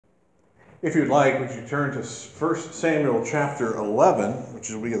If you'd like, would you turn to 1 Samuel chapter 11,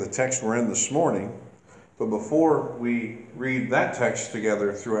 which will be the text we're in this morning. But before we read that text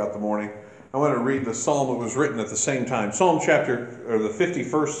together throughout the morning, I want to read the psalm that was written at the same time. The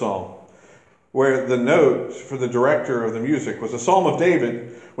 51st psalm, where the note for the director of the music was a psalm of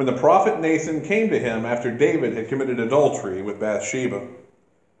David when the prophet Nathan came to him after David had committed adultery with Bathsheba.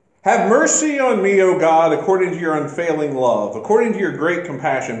 Have mercy on me, O God, according to your unfailing love. According to your great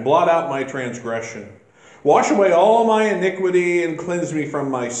compassion, blot out my transgression. Wash away all my iniquity and cleanse me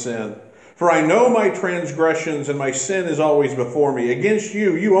from my sin. For I know my transgressions, and my sin is always before me. Against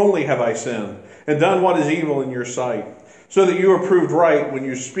you, you only have I sinned, and done what is evil in your sight, so that you are proved right when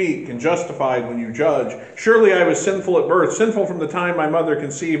you speak, and justified when you judge. Surely I was sinful at birth, sinful from the time my mother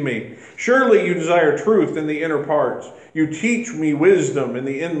conceived me. Surely you desire truth in the inner parts. You teach me wisdom in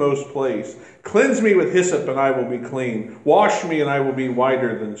the inmost place. Cleanse me with hyssop, and I will be clean. Wash me, and I will be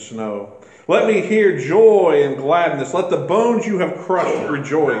whiter than snow. Let me hear joy and gladness. Let the bones you have crushed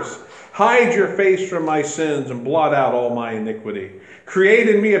rejoice. Hide your face from my sins and blot out all my iniquity. Create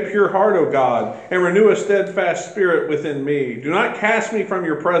in me a pure heart, O God, and renew a steadfast spirit within me. Do not cast me from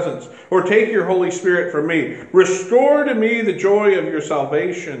your presence or take your Holy Spirit from me. Restore to me the joy of your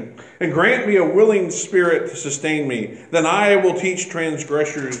salvation and grant me a willing spirit to sustain me. Then I will teach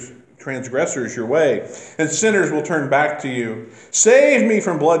transgressors your way, and sinners will turn back to you. Save me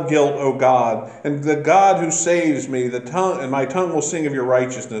from blood guilt, O God, and the God who saves me, my tongue will sing of your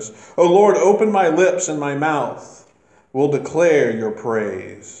righteousness. O Lord, open my lips, and my mouth will declare your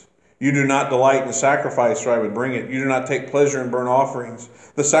praise. You do not delight in sacrifice, or I would bring it. You do not take pleasure in burnt offerings.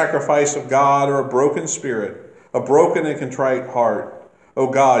 The sacrifice of God, or a broken spirit, a broken and contrite heart,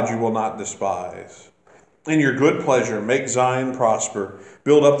 O God, you will not despise. In your good pleasure, make Zion prosper.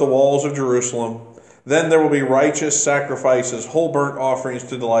 Build up the walls of Jerusalem. Then there will be righteous sacrifices, whole burnt offerings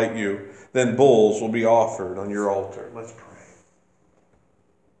to delight you. Then bulls will be offered on your altar. Let's pray.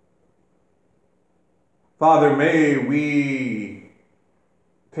 Father, may we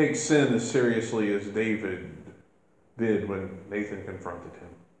take sin as seriously as David did when Nathan confronted him.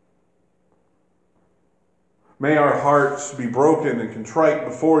 May our hearts be broken and contrite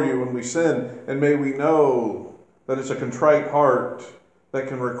before you when we sin, and may we know that it's a contrite heart that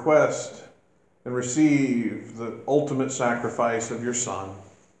can request and receive the ultimate sacrifice of your Son.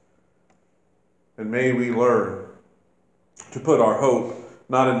 And may we learn to put our hope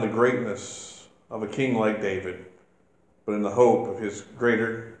not in the greatness of a king like David, but in the hope of his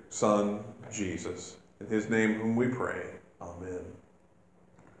greater Son, Jesus. In his name whom we pray. Amen.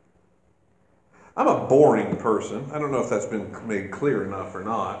 I'm a boring person. I don't know if that's been made clear enough or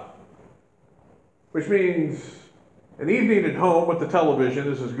not. Which means an evening at home with the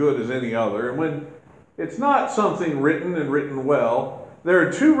television is as good as any other. And when it's not something written and written well, there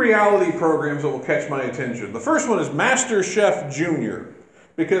are two reality programs that will catch my attention. The first one is Master Chef Junior,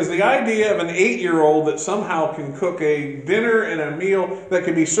 because the idea of an 8-year-old that somehow can cook a dinner and a meal that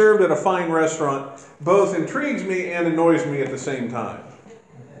can be served at a fine restaurant both intrigues me and annoys me at the same time.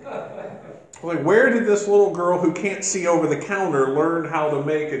 Like, where did this little girl who can't see over the counter learn how to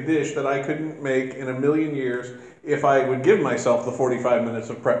make a dish that I couldn't make in a million years if I would give myself the 45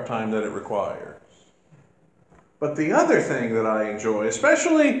 minutes of prep time that it requires? But the other thing that I enjoy,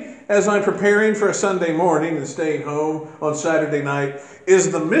 especially as I'm preparing for a Sunday morning and staying home on Saturday night,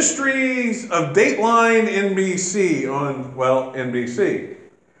 is the mysteries of Dateline NBC on, NBC.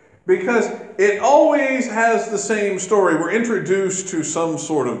 Because it always has the same story. We're introduced to some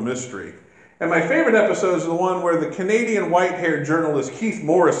sort of mystery. And my favorite episode is the one where the Canadian white-haired journalist Keith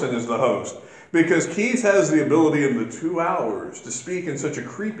Morrison is the host, because Keith has the ability in the 2 hours to speak in such a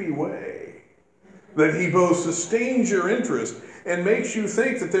creepy way that he both sustains your interest and makes you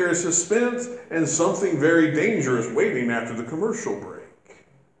think that there is suspense and something very dangerous waiting after the commercial break.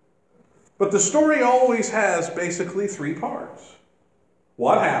 But the story always has basically 3 parts.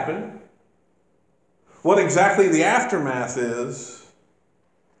 What happened? What exactly the aftermath is?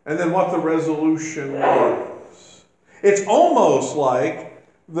 And then what the resolution was. It's almost like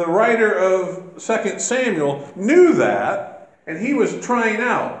the writer of 2 Samuel knew that, and he was trying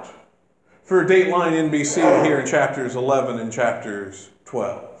out for Dateline NBC here in chapters 11 and chapters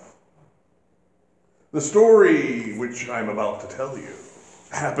 12. The story which I'm about to tell you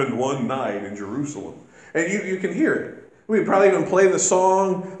happened one night in Jerusalem. And you can hear it. We'd probably even play the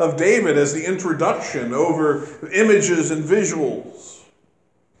Song of David as the introduction over images and visuals.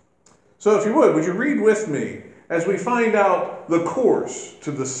 So if you would you read with me as we find out the course to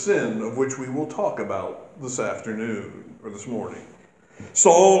the sin of which we will talk about this afternoon or this morning.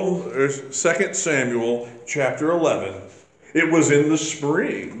 2 Samuel chapter 11. It was in the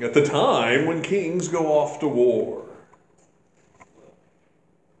spring, at the time when kings go off to war.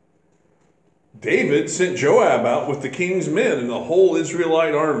 David sent Joab out with the king's men and the whole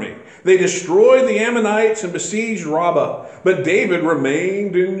Israelite army. They destroyed the Ammonites and besieged Rabbah, but David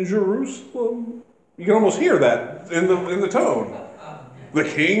remained in Jerusalem. You can almost hear that in the tone. The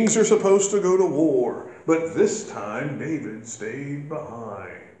kings are supposed to go to war, but this time David stayed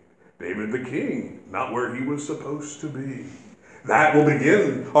behind. David the king, not where he was supposed to be. That will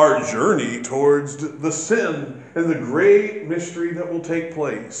begin our journey towards the sin and the great mystery that will take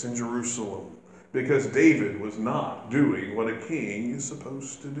place in Jerusalem, because David was not doing what a king is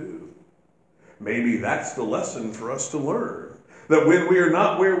supposed to do. Maybe that's the lesson for us to learn, that when we are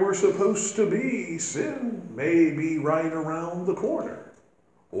not where we're supposed to be, sin may be right around the corner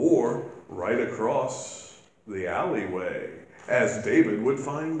or right across the alleyway, as David would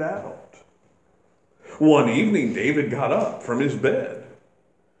find out. One evening, David got up from his bed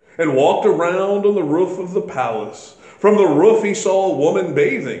and walked around on the roof of the palace. From the roof, he saw a woman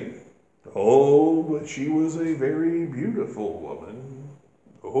bathing. Oh, but she was a very beautiful woman.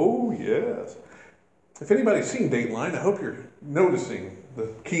 Oh, yes. If anybody's seen Dateline, I hope you're noticing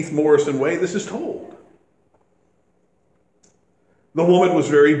the Keith Morrison way this is told. The woman was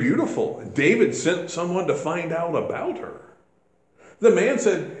very beautiful, and David sent someone to find out about her. The man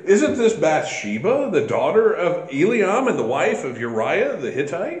said, "Isn't this Bathsheba, the daughter of Eliam and the wife of Uriah the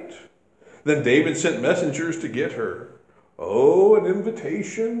Hittite?" Then David sent messengers to get her. Oh, an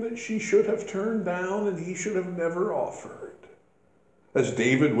invitation that she should have turned down and he should have never offered. As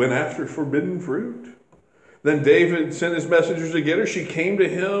David went after forbidden fruit. Then David sent his messengers to get her. She came to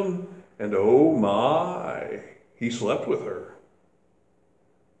him, and oh my, he slept with her.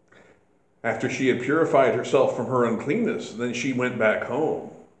 After she had purified herself from her uncleanness, then she went back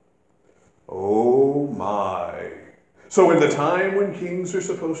home. Oh my. So in the time when kings are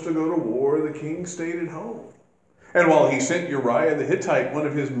supposed to go to war, the king stayed at home. And while he sent Uriah the Hittite, one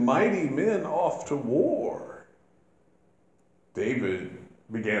of his mighty men, off to war, David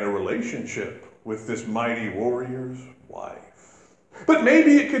began a relationship with this mighty warrior's wife. But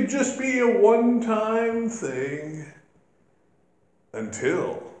maybe it could just be a one-time thing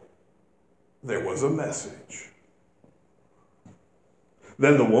until there was a message.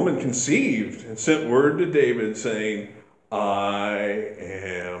 Then the woman conceived and sent word to David saying, "I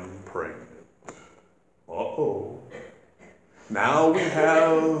am pregnant." Uh-oh. Now we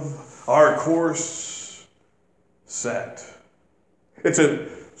have our course set. It's a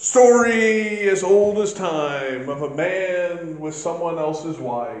story as old as time of a man with someone else's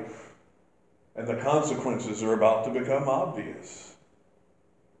wife, and the consequences are about to become obvious.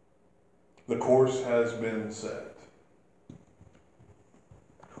 The course has been set.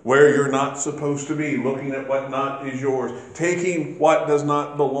 Where you're not supposed to be, looking at what not is yours, taking what does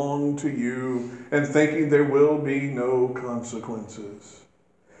not belong to you, and thinking there will be no consequences.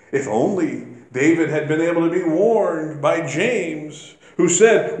 If only David had been able to be warned by James, who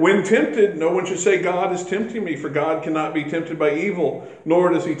said, "When tempted, no one should say, 'God is tempting me,' for God cannot be tempted by evil, nor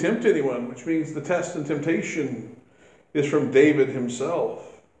does he tempt anyone," which means the test and temptation is from David himself.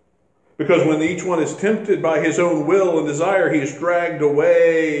 Because when each one is tempted by his own will and desire, he is dragged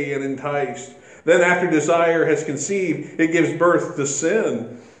away and enticed. Then after desire has conceived, it gives birth to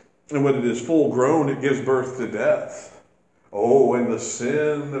sin. And when it is full grown, it gives birth to death. Oh, and the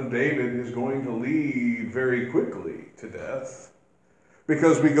sin of David is going to lead very quickly to death.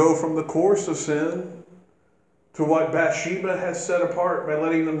 Because we go from the course of sin to what Bathsheba has set apart by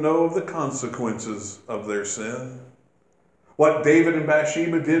letting them know of the consequences of their sin. What David and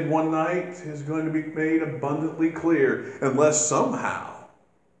Bathsheba did one night is going to be made abundantly clear, unless somehow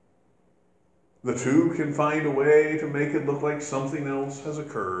the two can find a way to make it look like something else has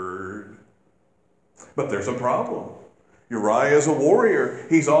occurred. But there's a problem. Uriah is a warrior.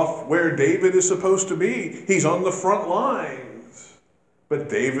 He's off where David is supposed to be. He's on the front lines. But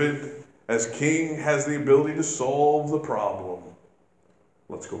David, as king, has the ability to solve the problem.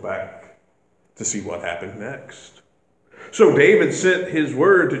 Let's go back to see what happened next. So David sent his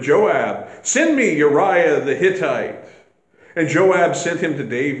word to Joab, "Send me Uriah the Hittite." And Joab sent him to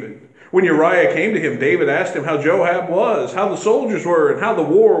David. When Uriah came to him, David asked him how Joab was, how the soldiers were, and how the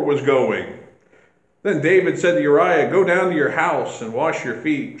war was going. Then David said to Uriah, "Go down to your house and wash your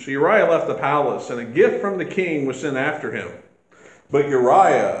feet." So Uriah left the palace, and a gift from the king was sent after him. But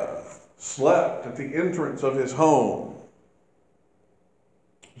Uriah slept at the entrance of his home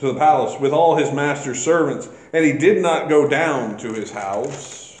to the palace with all his master's servants, and he did not go down to his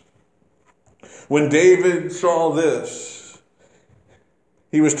house. When David saw this,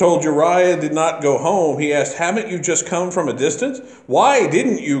 he was told Uriah did not go home. He asked, "Haven't you just come from a distance? Why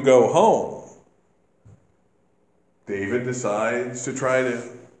didn't you go home?" David decides to try to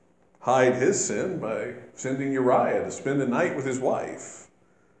hide his sin by sending Uriah to spend the night with his wife.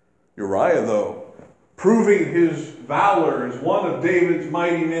 Uriah, though, proving his valor as one of David's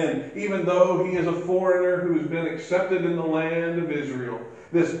mighty men, even though he is a foreigner who has been accepted in the land of Israel.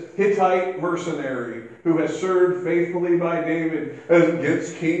 This Hittite mercenary who has served faithfully by David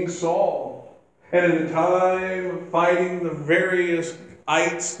against King Saul. And in the time of fighting the various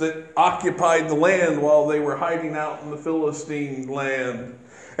ites that occupied the land while they were hiding out in the Philistine land.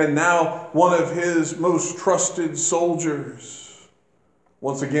 And now one of his most trusted soldiers,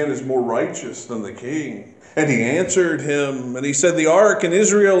 once again, is more righteous than the king. And he answered him, and he said, "The ark and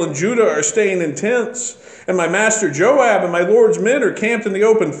Israel and Judah are staying in tents, and my master Joab and my Lord's men are camped in the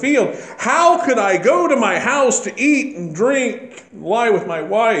open field. How could I go to my house to eat and drink and lie with my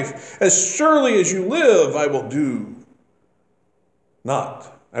wife? As surely as you live, I will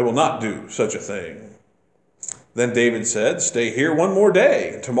not do such a thing." Then David said, "Stay here one more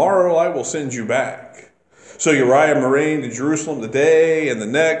day, and tomorrow I will send you back." So Uriah remained in Jerusalem the day and the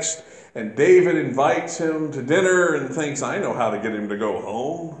next, and David invites him to dinner and thinks, "I know how to get him to go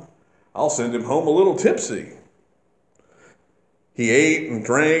home. I'll send him home a little tipsy." He ate and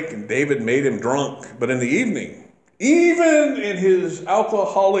drank, and David made him drunk. But in the evening, even in his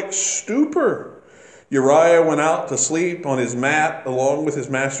alcoholic stupor, Uriah went out to sleep on his mat along with his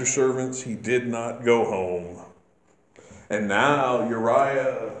master's servants. He did not go home. And now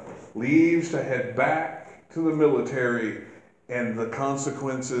Uriah leaves to head back to the military, and the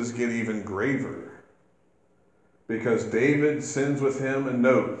consequences get even graver. Because David sends with him a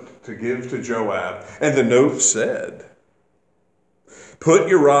note to give to Joab. And the note said, "Put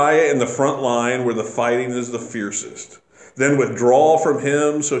Uriah in the front line where the fighting is the fiercest. Then withdraw from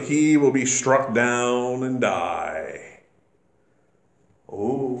him so he will be struck down and die."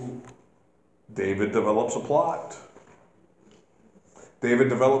 Oh, David develops a plot. David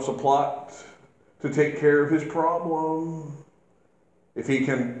develops a plot to take care of his problem. If he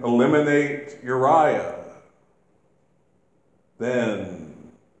can eliminate Uriah, then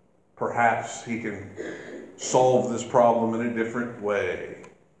perhaps he can solve this problem in a different way.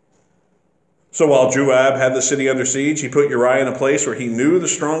 So while Joab had the city under siege, he put Uriah in a place where he knew the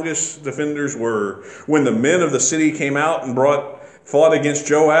strongest defenders were. When the men of the city came out and fought against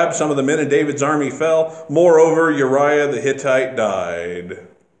Joab, some of the men in David's army fell. Moreover, Uriah the Hittite died.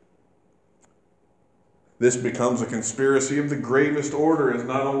 This becomes a conspiracy of the gravest order, as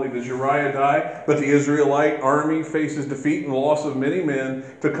not only does Uriah die, but the Israelite army faces defeat and loss of many men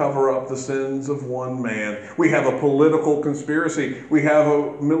to cover up the sins of one man. We have a political conspiracy. We have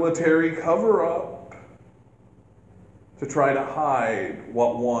a military cover-up to try to hide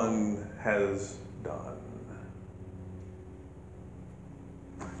what one has done.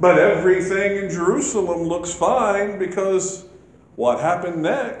 But everything in Jerusalem looks fine, because what happened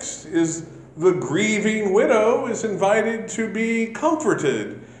next is the grieving widow is invited to be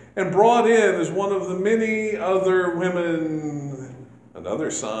comforted and brought in as one of the many other women,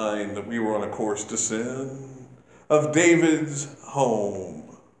 another sign that we were on a course to sin, of David's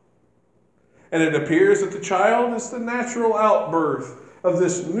home. And it appears that the child is the natural outbirth of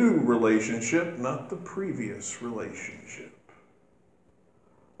this new relationship, not the previous relationship.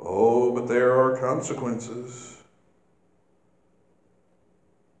 Oh, but there are consequences.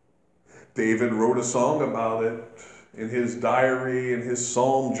 David wrote a song about it in his diary, in his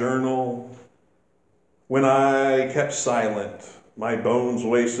psalm journal. "When I kept silent, my bones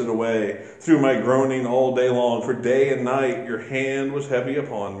wasted away through my groaning all day long. For day and night your hand was heavy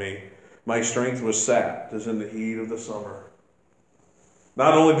upon me. My strength was sapped as in the heat of the summer."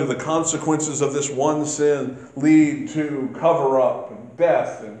 Not only do the consequences of this one sin lead to cover-up and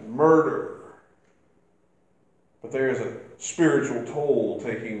death and murder, but there is a spiritual toll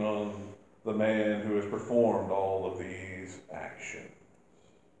taking on the man who has performed all of these actions.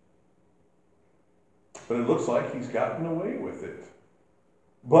 But it looks like he's gotten away with it.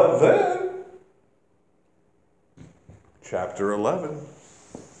 But then, chapter 11,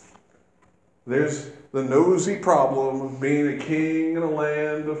 there's the nosy problem of being a king in a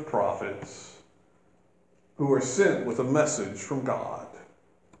land of prophets who are sent with a message from God.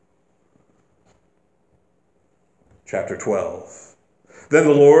 Chapter 12. Then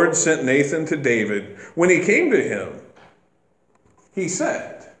the Lord sent Nathan to David. When he came to him, he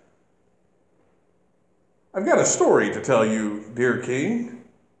said, "I've got a story to tell you, dear king.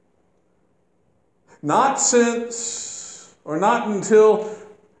 Not until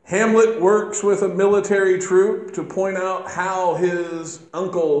Hamlet works with a military troop to point out how his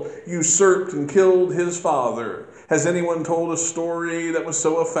uncle usurped and killed his father. Has anyone told a story that was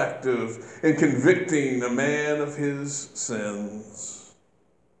so effective in convicting a man of his sins?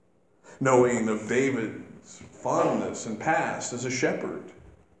 Knowing of David's fondness and past as a shepherd,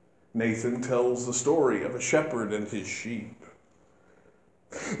 Nathan tells the story of a shepherd and his sheep.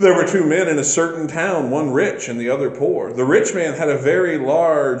 There were two men in a certain town, one rich and the other poor. The rich man had a very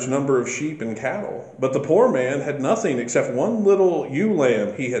large number of sheep and cattle, but the poor man had nothing except one little ewe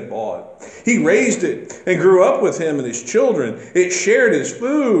lamb he had bought. He raised it and grew up with him and his children. It shared his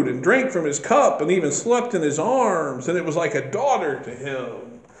food and drank from his cup and even slept in his arms, and it was like a daughter to him.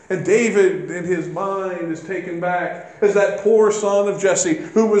 And David, in his mind, is taken back as that poor son of Jesse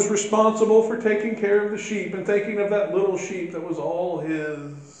who was responsible for taking care of the sheep and thinking of that little sheep that was all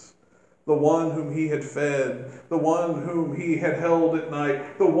his, the one whom he had fed, the one whom he had held at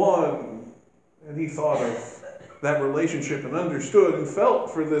night, the one, and he thought of that relationship and understood and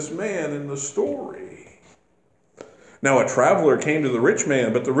felt for this man in the story. Now a traveler came to the rich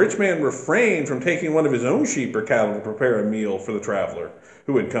man, but the rich man refrained from taking one of his own sheep or cattle to prepare a meal for the traveler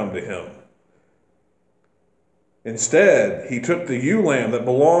who had come to him. Instead, he took the ewe lamb that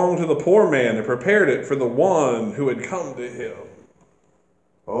belonged to the poor man and prepared it for the one who had come to him.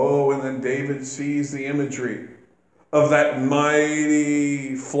 Oh, and then David sees the imagery of that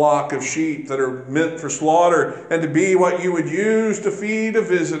mighty flock of sheep that are meant for slaughter and to be what you would use to feed a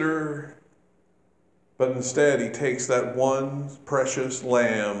visitor. But instead, he takes that one precious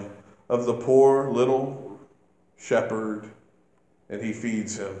lamb of the poor little shepherd and he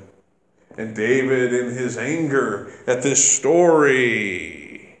feeds him. And David, in his anger at this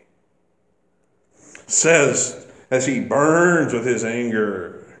story, says, as he burns with his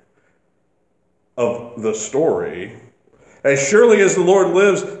anger of the story, "As surely as the Lord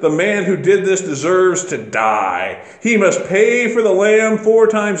lives, the man who did this deserves to die. He must pay for the lamb 4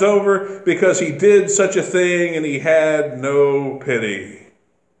 times over because he did such a thing and he had no pity."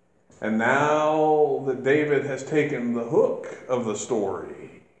 And now that David has taken the hook of the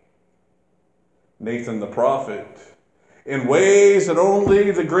story, Nathan the prophet, in ways that only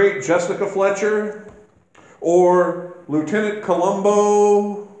the great Jessica Fletcher or Lieutenant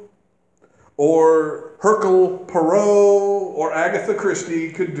Columbo or Hercule Poirot or Agatha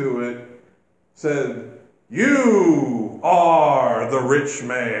Christie could do it, said, "You are the rich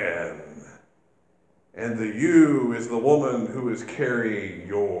man, and the you is the woman who is carrying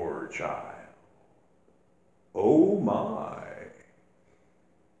your child." Oh my.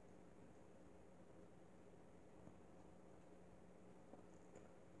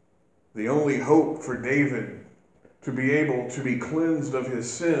 The only hope for David to be able to be cleansed of his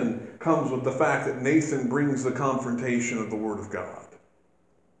sin comes with the fact that Nathan brings the confrontation of the Word of God.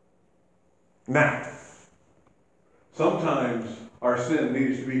 Now, sometimes our sin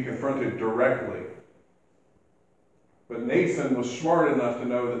needs to be confronted directly. But Nathan was smart enough to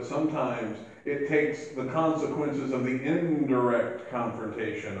know that sometimes it takes the consequences of the indirect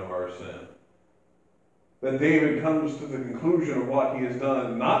confrontation of our sin. That David comes to the conclusion of what he has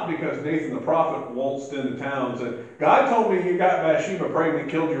done, not because Nathan the prophet waltzed into town and said, "God told me you got Bathsheba pregnant,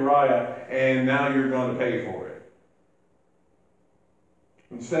 killed Uriah, and now you're going to pay for it."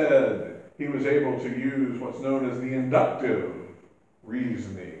 Instead, he was able to use what's known as the inductive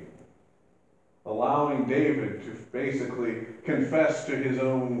reasoning, allowing David to basically confess to his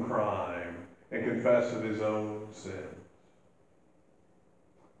own crime and confess of his own sin.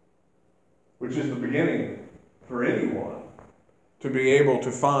 Which is the beginning for anyone to be able to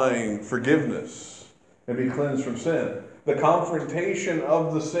find forgiveness and be cleansed from sin. The confrontation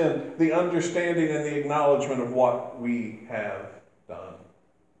of the sin, the understanding and the acknowledgement of what we have done.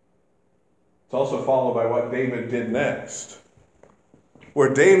 It's also followed by what David did next,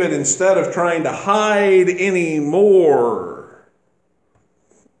 where David, instead of trying to hide anymore,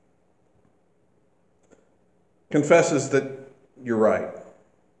 confesses that you're right.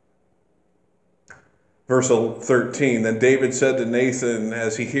 Verse 13, then David said to Nathan,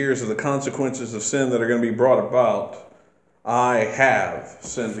 as he hears of the consequences of sin that are going to be brought about, "I have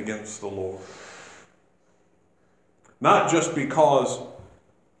sinned against the Lord." Not just because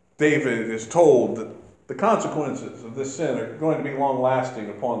David is told that the consequences of this sin are going to be long-lasting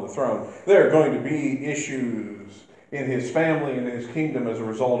upon the throne. There are going to be issues in his family and in his kingdom as a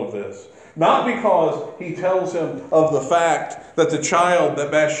result of this. Not because he tells him of the fact that the child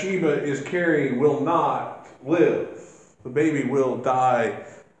that Bathsheba is carrying will not live. The baby will die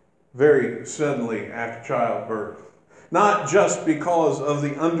very suddenly after childbirth. not just because of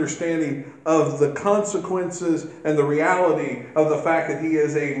the understanding of the consequences and the reality of the fact that he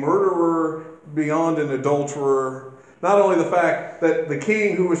is a murderer beyond an adulterer. Not only the fact that the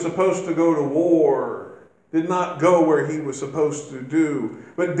king who was supposed to go to war did not go where he was supposed to do,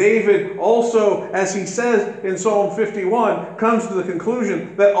 but David also, as he says in Psalm 51, comes to the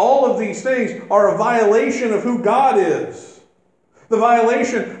conclusion that all of these things are a violation of who God is. The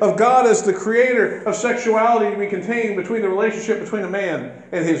violation of God as the creator of sexuality to be contained between the relationship between a man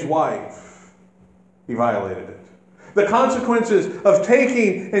and his wife. He violated it. The consequences of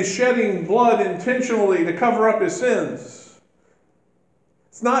taking and shedding blood intentionally to cover up his sins.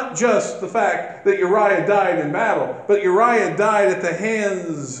 It's not just the fact that Uriah died in battle, but Uriah died at the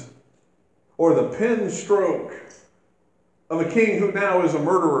hands or the pen stroke of a king who now is a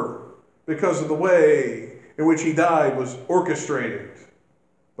murderer because of the way in which he died was orchestrated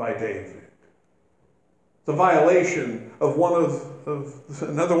by David. It's a violation of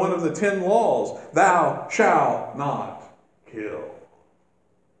another one of the 10 laws. Thou shalt not kill.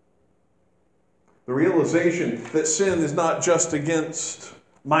 The realization that sin is not just against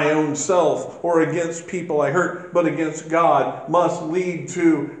my own self or against people I hurt, but against God, must lead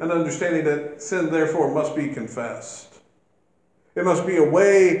to an understanding that sin therefore must be confessed. It must be a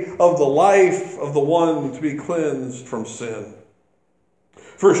way of the life of the one to be cleansed from sin.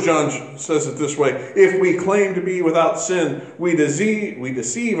 1 John says it this way: if we claim to be without sin, we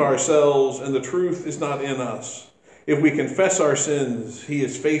deceive ourselves, and the truth is not in us. If we confess our sins, he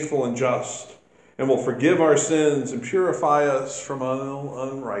is faithful and just, and will forgive our sins and purify us from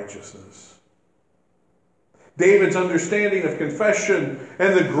all unrighteousness. David's understanding of confession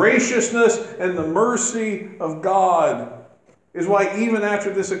and the graciousness and the mercy of God is why even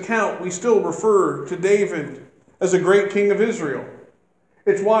after this account we still refer to David as a great king of Israel.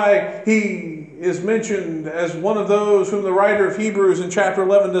 It's why he is mentioned as one of those whom the writer of Hebrews in chapter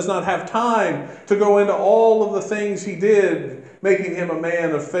 11 does not have time to go into all of the things he did, making him a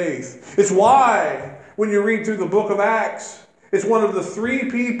man of faith. It's why when you read through the book of Acts, it's one of the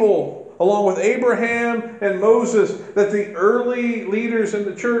 3 people, along with Abraham and Moses, that the early leaders in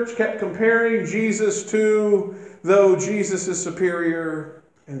the church kept comparing Jesus to, though Jesus is superior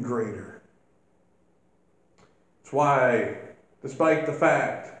and greater. It's why, despite the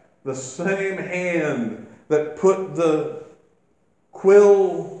fact, the same hand that put the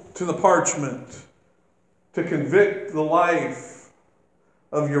quill to the parchment to convict the life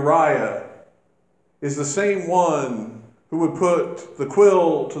of Uriah is the same one who would put the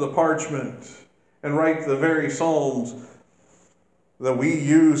quill to the parchment and write the very psalms that we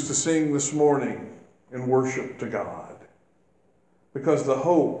use to sing this morning in worship to God. Because the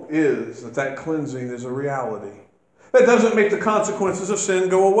hope is that that cleansing is a reality. That doesn't make the consequences of sin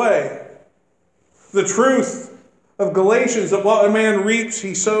go away. The truth of Galatians, that what a man reaps,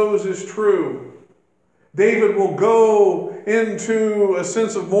 he sows, is true. David will go into a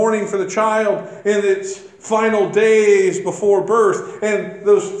sense of mourning for the child in its final days before birth, and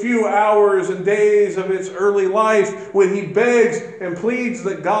those few hours and days of its early life when he begs and pleads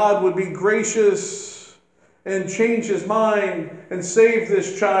that God would be gracious and change his mind and save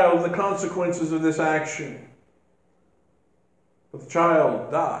this child and the consequences of this action. But the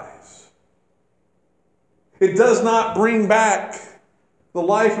child dies. It does not bring back the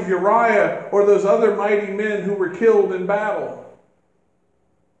life of Uriah or those other mighty men who were killed in battle.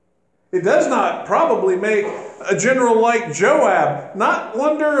 It does not probably make a general like Joab not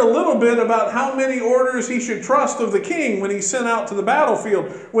wonder a little bit about how many orders he should trust of the king when he's sent out to the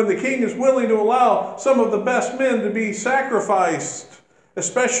battlefield, when the king is willing to allow some of the best men to be sacrificed,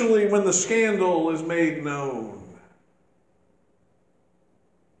 especially when the scandal is made known.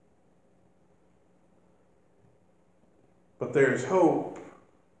 But there's hope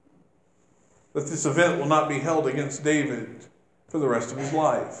that this event will not be held against David for the rest of his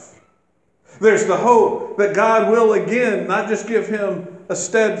life. There's the hope that God will again not just give him a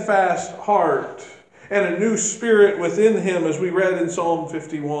steadfast heart and a new spirit within him, as we read in Psalm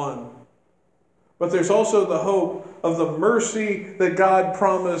 51. But there's also the hope of the mercy that God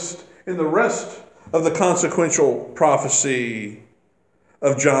promised in the rest of the consequential prophecy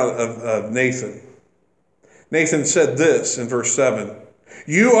of Nathan. Nathan said this in verse 7.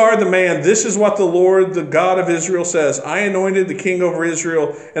 You are the man. This is what the Lord, the God of Israel, says. I anointed the king over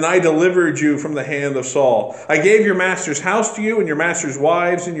Israel, and I delivered you from the hand of Saul. I gave your master's house to you and your master's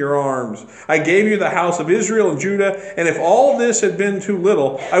wives in your arms. I gave you the house of Israel and Judah, and if all this had been too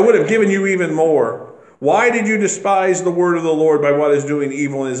little, I would have given you even more. Why did you despise the word of the Lord by what is doing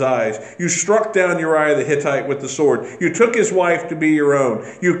evil in his eyes? You struck down Uriah the Hittite with the sword. You took his wife to be your own.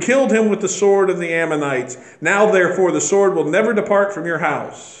 You killed him with the sword of the Ammonites. Now, therefore, the sword will never depart from your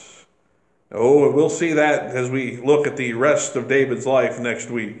house. Oh, and we'll see that as we look at the rest of David's life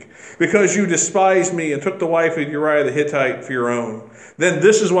next week. Because you despised me and took the wife of Uriah the Hittite for your own. Then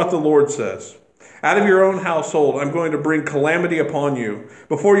this is what the Lord says. Out of your own household I'm going to bring calamity upon you.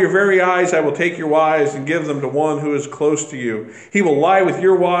 Before your very eyes I will take your wives and give them to one who is close to you. He will lie with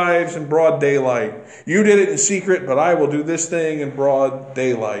your wives in broad daylight. You did it in secret, but I will do this thing in broad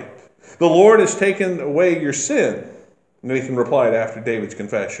daylight. The Lord has taken away your sin. Nathan replied after David's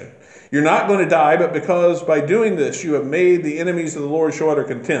confession. You're not going to die, but because by doing this you have made the enemies of the Lord show utter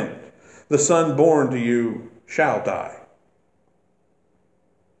contempt, the son born to you shall die.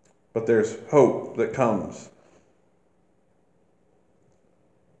 But there's hope that comes.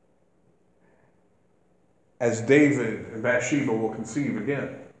 As David and Bathsheba will conceive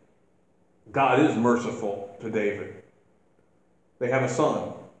again. God is merciful to David. They have a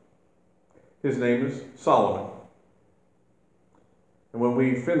son. His name is Solomon. And when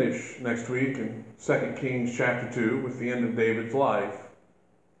we finish next week in 2 Kings chapter 2 with the end of David's life,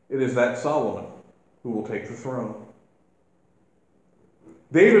 it is that Solomon who will take the throne.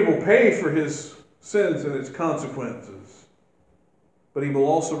 David will pay for his sins and its consequences, but he will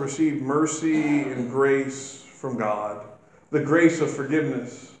also receive mercy and grace from God, the grace of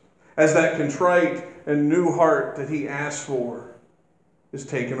forgiveness, as that contrite and new heart that he asked for is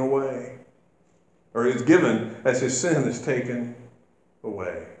taken away, or is given as his sin is taken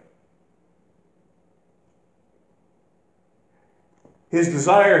away. His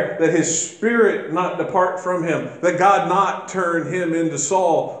desire that his spirit not depart from him, that God not turn him into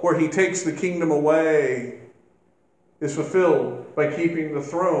Saul, where he takes the kingdom away, is fulfilled by keeping the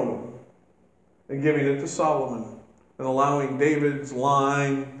throne and giving it to Solomon and allowing David's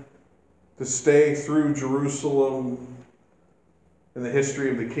line to stay through Jerusalem in the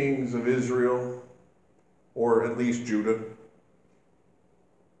history of the kings of Israel, or at least Judah.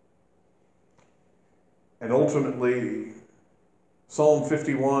 And ultimately, Psalm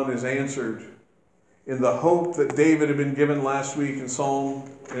 51 is answered in the hope that David had been given last week in 2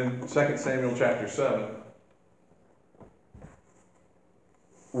 Samuel chapter 7.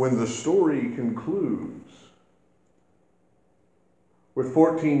 When the story concludes with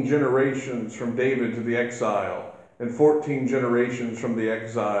 14 generations from David to the exile and 14 generations from the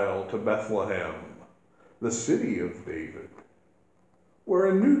exile to Bethlehem, the city of David, where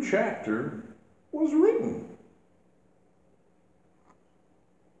a new chapter was written,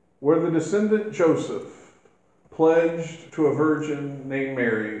 where the descendant Joseph pledged to a virgin named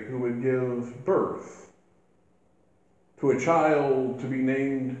Mary who would give birth to a child to be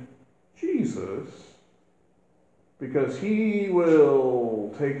named Jesus, because he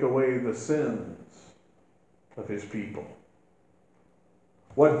will take away the sins of his people.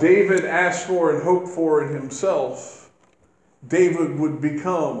 What David asked for and hoped for in himself, David would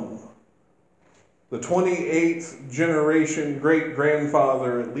become the 28th generation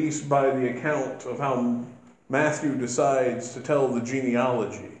great-grandfather, at least by the account of how Matthew decides to tell the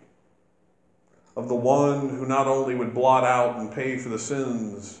genealogy, of the one who not only would blot out and pay for the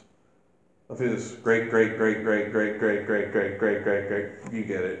sins of his great-great-great-great-great-great-great-great-great-great, you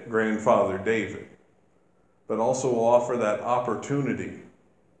get it, grandfather David, but also will offer that opportunity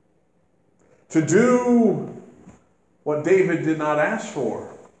to do what David did not ask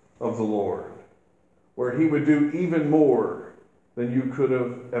for of the Lord, where he would do even more than you could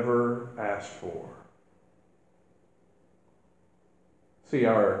have ever asked for. See,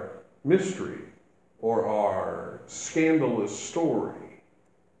 our mystery, or our scandalous story,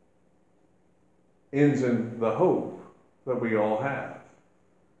 ends in the hope that we all have.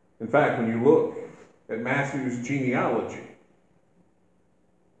 In fact, when you look at Matthew's genealogy,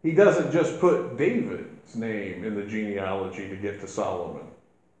 he doesn't just put David's name in the genealogy to get to Solomon.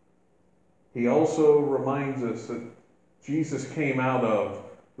 He also reminds us that Jesus came out of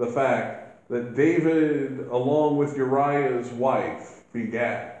the fact that David, along with Uriah's wife,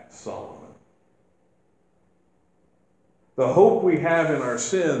 begat Solomon. The hope we have in our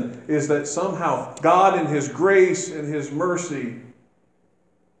sin is that somehow God, in his grace and his mercy,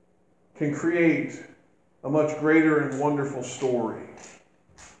 can create a much greater and wonderful story.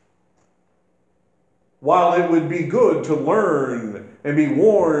 While it would be good to learn and be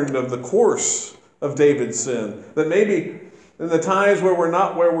warned of the course of David's sin, that maybe in the times where we're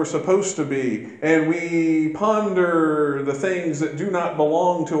not where we're supposed to be, and we ponder the things that do not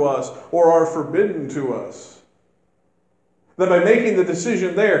belong to us or are forbidden to us, That by making the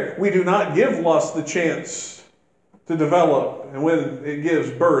decision there, we do not give lust the chance to develop. And when it gives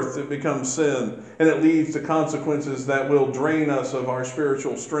birth, it becomes sin. And it leads to consequences that will drain us of our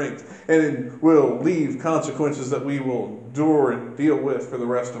spiritual strength. And it will leave consequences that we will endure and deal with for the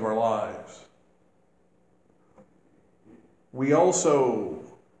rest of our lives. We also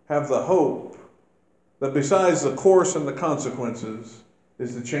have the hope that besides the course and the consequences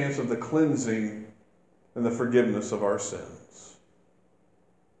is the chance of the cleansing and the forgiveness of our sins.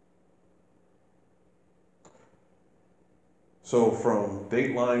 So from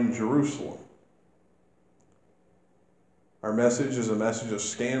Dateline Jerusalem, our message is a message of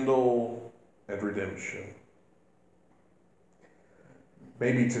scandal and redemption.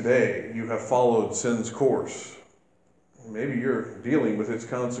 Maybe today you have followed sin's course. Maybe you're dealing with its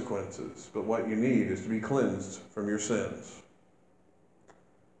consequences, but what you need is to be cleansed from your sins.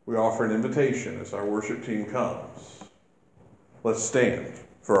 We offer an invitation as our worship team comes. Let's stand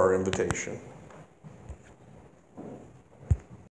for our invitation.